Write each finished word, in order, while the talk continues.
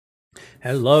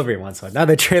Hello everyone, so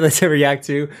another trailer to react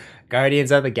to,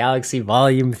 Guardians of the Galaxy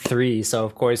Volume 3. So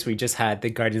of course we just had the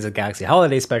Guardians of the Galaxy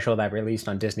Holiday Special that released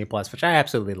on Disney Plus, which I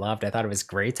absolutely loved. I thought it was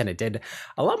great, and it did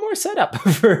a lot more setup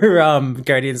for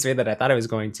Guardians 3 than I thought it was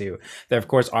going to. They're of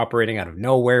course operating out of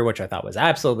nowhere, which I thought was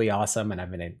absolutely awesome, and I've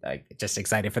been just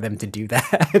excited for them to do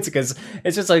that. It's because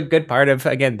it's just a good part of,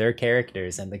 again, their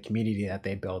characters and the community that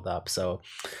they build up. So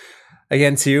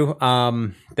again too,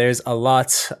 there's a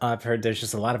lot, I've heard there's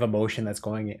just a lot of emotion that's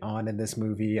going on in this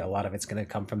movie. A lot of it's going to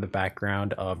come from the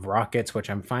background of rockets, which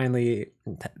I'm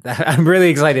really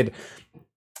excited,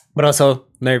 but also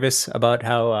nervous about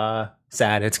how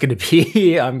sad it's going to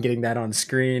be. I'm getting that on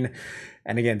screen,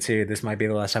 and again too, this might be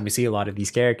the last time we see a lot of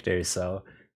these characters, so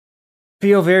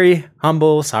feel very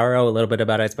humble, sorrow a little bit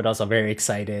about it, but also very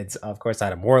excited. Of course,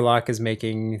 Adam Warlock is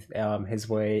making his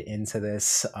way into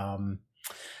this.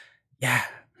 Yeah.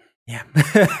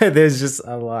 There's just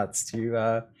a lot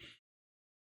to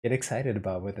get excited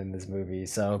about within this movie.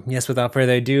 So yes, without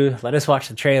further ado, let us watch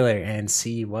the trailer and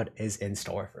see what is in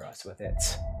store for us with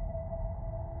it.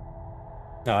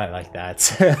 Oh, I like that.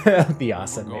 The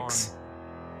awesome mix.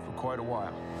 For quite a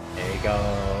while. There you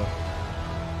go.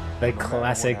 The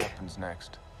classic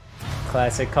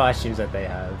costumes that they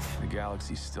have. The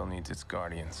galaxy still needs its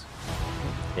guardians.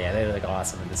 Yeah, they look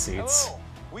awesome in the suits. Hello.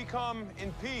 We come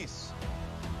in peace.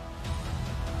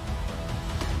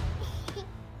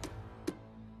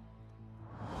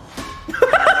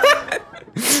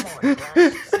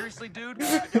 Seriously, dude?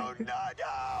 No.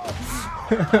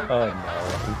 Oh no.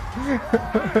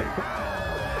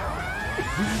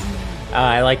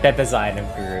 I like that design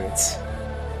of Groot.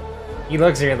 He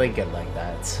looks really good like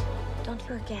that. Don't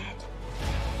forget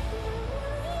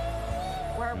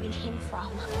where we came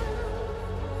from.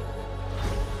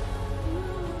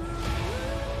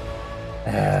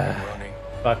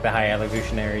 Fuck the High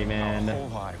Evolutionary, man.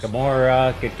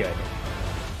 Gamora, good.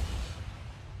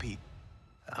 Pete,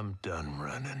 I'm done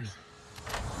running.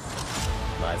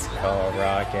 Let's go,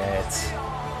 Rocket.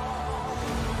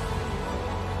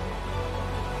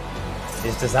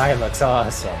 His design looks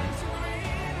awesome.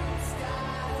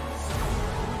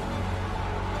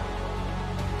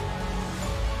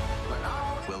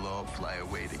 We'll all fly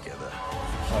away together.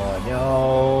 Oh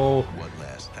no. One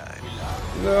last time.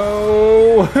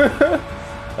 No.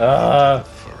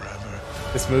 Forever.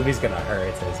 This movie's gonna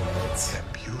hurt, isn't it?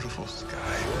 That beautiful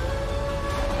sky.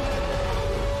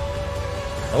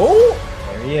 Oh,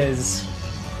 there he is.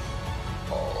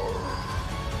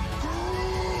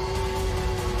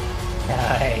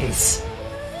 Nice.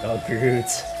 Oh, Groot.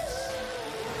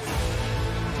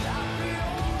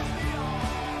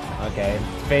 Okay,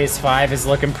 Phase 5 is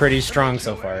looking pretty strong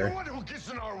so far. Who gets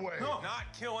in our way? No, not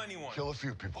kill anyone. Kill a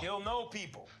few people. Kill no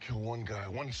people. Kill one guy,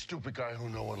 one stupid guy who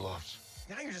no one loves.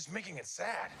 Now you're just making it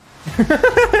sad.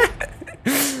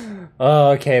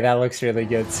 Oh, okay, that looks really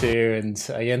good too, and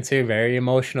again too, very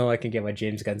emotional. I can get why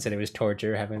James Gunn said it was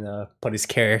torture having to put his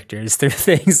characters through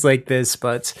things like this,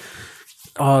 but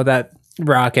oh, that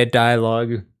Rocket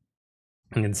dialogue.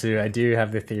 And so I do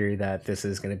have the theory that this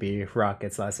is going to be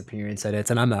Rocket's last appearance at it,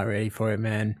 and I'm not ready for it,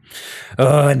 man.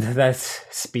 Oh, and that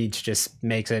speech just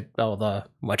makes it all the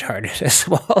much harder to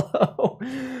swallow.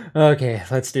 Okay,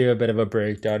 let's do a bit of a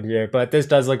breakdown here, but this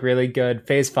does look really good.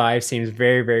 Phase 5 seems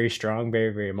very strong,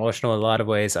 very emotional in a lot of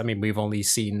ways. I mean, we've only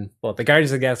seen, well, the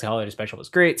Guardians of the Galaxy Holiday Special was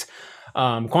great.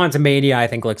 Quantumania, I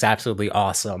think, looks absolutely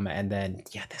awesome, and then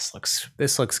yeah, this looks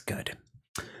good.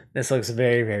 This looks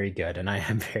very good, and I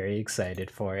am very excited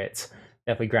for it.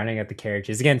 Definitely grounding out the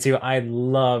characters. Again, too, I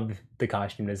love the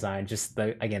costume design. Just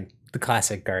the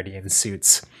classic Guardian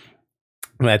suits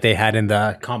that they had in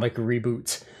the comic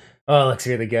reboot. Oh, it looks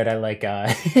really good. I like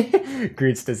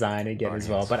Groot's design again as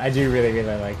well, but I do really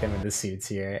like him in the suits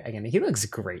here. Again, he looks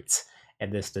great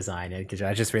in this design, because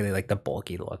I just really like the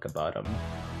bulky look about him.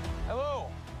 Hello.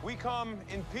 We come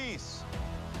in peace.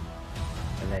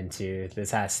 And then too,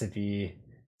 this has to be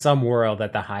some world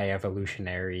that the High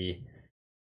Evolutionary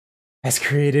has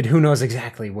created. Who knows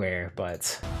exactly where,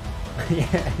 but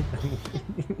yeah.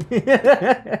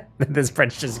 This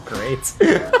French is great.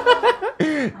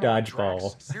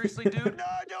 Dodgeball. Seriously, dude? No.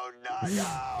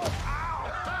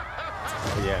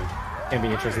 Yeah, it's gonna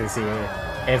be interesting to see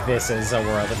if this is a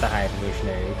world that the High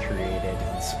Evolutionary created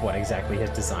and what exactly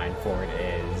his design for it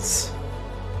is.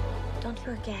 Don't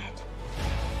forget.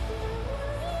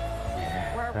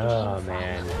 Oh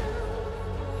man,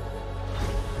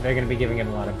 they're gonna be giving him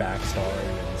a lot of backstory,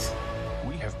 and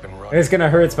We have been running it's gonna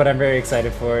hurt, but I'm very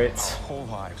excited for it. our whole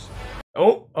lives.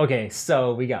 Oh, okay,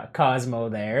 so we got Cosmo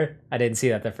there. I didn't see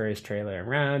that the first trailer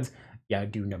around.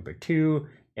 Yadu number 2.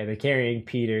 Yeah, they're carrying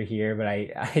Peter here, but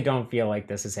I don't feel like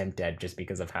this is him dead just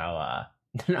because of how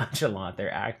nonchalant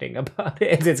they're acting about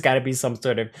it. It's got to be some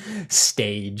sort of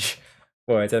stage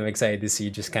for it. I'm excited to see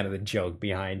just kind of the joke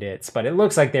behind it. But it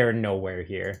looks like they're nowhere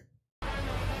here.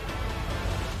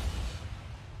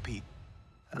 Pete.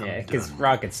 Yeah, because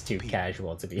Rocket's too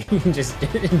casual to be just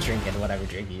drinking whatever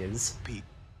drink he is. Pete,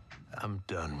 I'm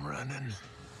done running.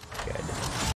 Good.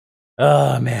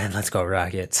 Oh man, let's go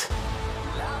Rocket.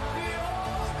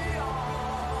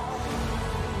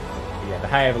 Yeah, the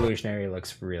High Evolutionary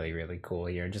looks really, really cool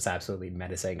here and just absolutely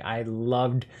menacing. I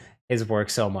loved his work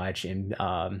so much in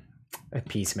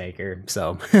Peacemaker,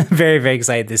 so very, very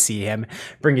excited to see him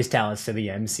bring his talents to the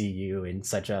MCU in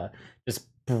such a just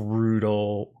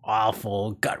brutal,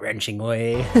 awful, gut-wrenching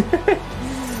way.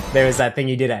 There was that thing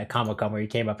he did at Comic-Con where he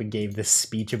came up and gave this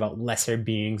speech about lesser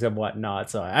beings and whatnot,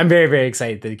 so I'm very, very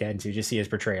excited again to just see his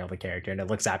portrayal of the character, and it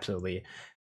looks absolutely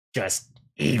just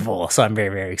evil, so I'm very,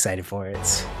 very excited for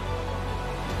it.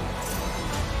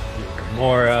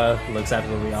 Gamora looks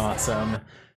absolutely awesome.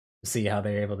 See how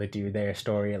they're able to do their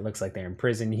story. It looks like they're in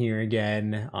prison here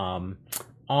again. Well,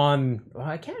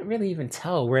 I can't really even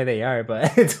tell where they are,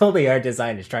 but it's all the art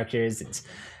design and structures.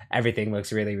 Everything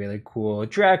looks really, really cool.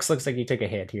 Drax looks like he took a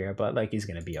hit here, but like he's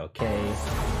gonna be okay.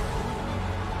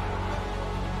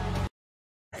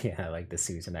 Yeah, I like the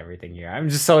suits and everything here. I'm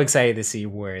just so excited to see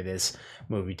where this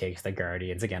movie takes the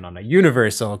Guardians again on a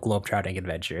Universal globetrotting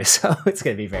adventure. So it's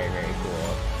gonna be very, very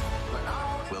cool.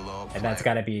 And that's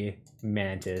gotta be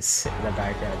Mantis in the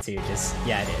background too. Just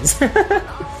yeah, it is.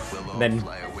 Then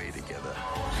fly away together.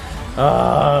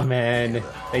 oh man,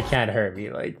 they can't hurt me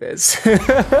like this.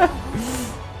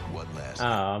 One last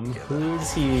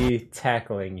Who's he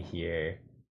tackling here?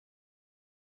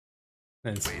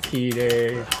 That's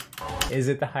Peter. Is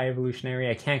it the High Evolutionary?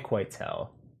 I can't quite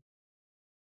tell.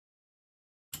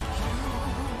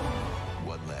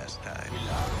 One last time.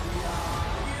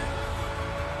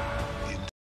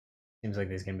 Seems like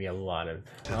there's gonna be a lot of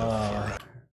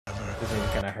this is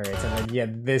gonna hurt. And then yeah,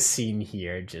 this scene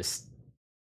here just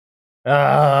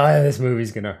this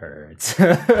movie's gonna hurt.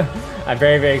 I'm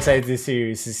very, very excited to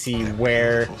see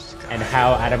where and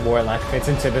how Adam Warlock fits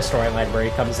into the storyline, where he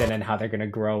comes in and how they're gonna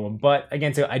grow him. But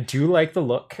again, too, I do like the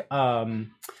look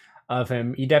of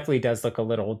him. He definitely does look a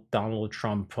little Donald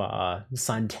Trump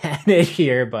suntanned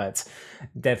here, but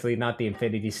definitely not the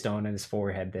Infinity Stone in his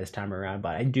forehead this time around.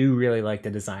 But I do really like the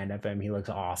design of him. He looks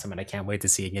awesome, and I can't wait to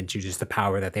see again just the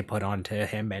power that they put onto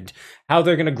him and how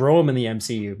they're gonna grow him in the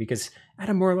MCU, because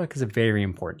Adam Warlock is a very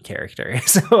important character.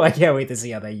 So I can't wait to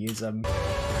see how they use him.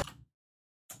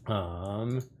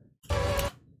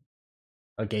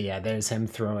 Okay, yeah, there's him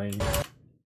throwing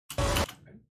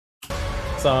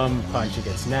some punch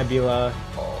against Nebula.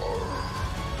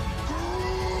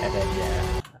 And then,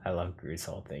 yeah, I love Groot's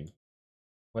whole thing.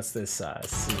 What's this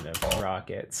scene of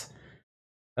Rockets?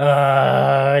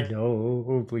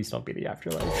 No, please don't be the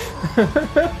Afterlife.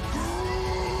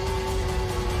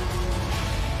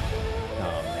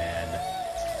 Oh, man.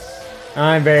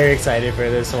 I'm very excited for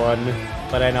this one,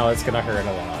 but I know it's gonna hurt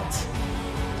a lot.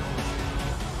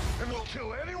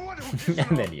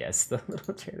 And then yes, the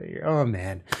little trailer here. Oh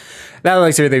man, that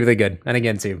looks really, really good. And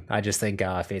again, too, I just think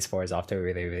Phase 4 is off to a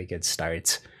really, really good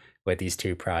start with these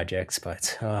two projects.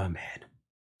 But oh man,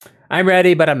 I'm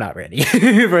ready, but I'm not ready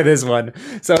for this one.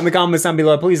 So in the comments down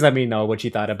below, please let me know what you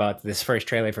thought about this first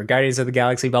trailer for Guardians of the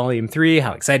Galaxy Volume 3,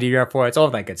 how excited you are for it, all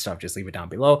of that good stuff. Just leave it down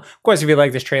below. Of course, if you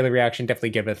like this trailer reaction, definitely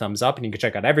give it a thumbs up, and you can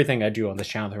check out everything I do on this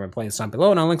channel through my playlist down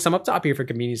below, and I'll link some up top here for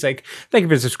convenience sake. Thank you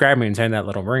for subscribing and turn that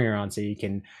little ringer on so you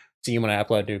can see when I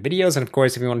upload new videos. And of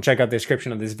course, if you want to check out the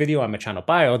description of this video on my channel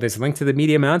bio, there's a link to the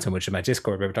Media Mountain, which is my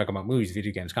Discord, where we talk about movies,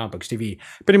 video games, comic books, TV,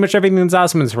 pretty much everything that's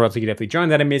awesome in this world. So you can definitely join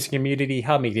that amazing community,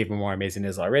 help make it even more amazing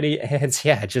as already. And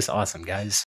yeah, just awesome, guys.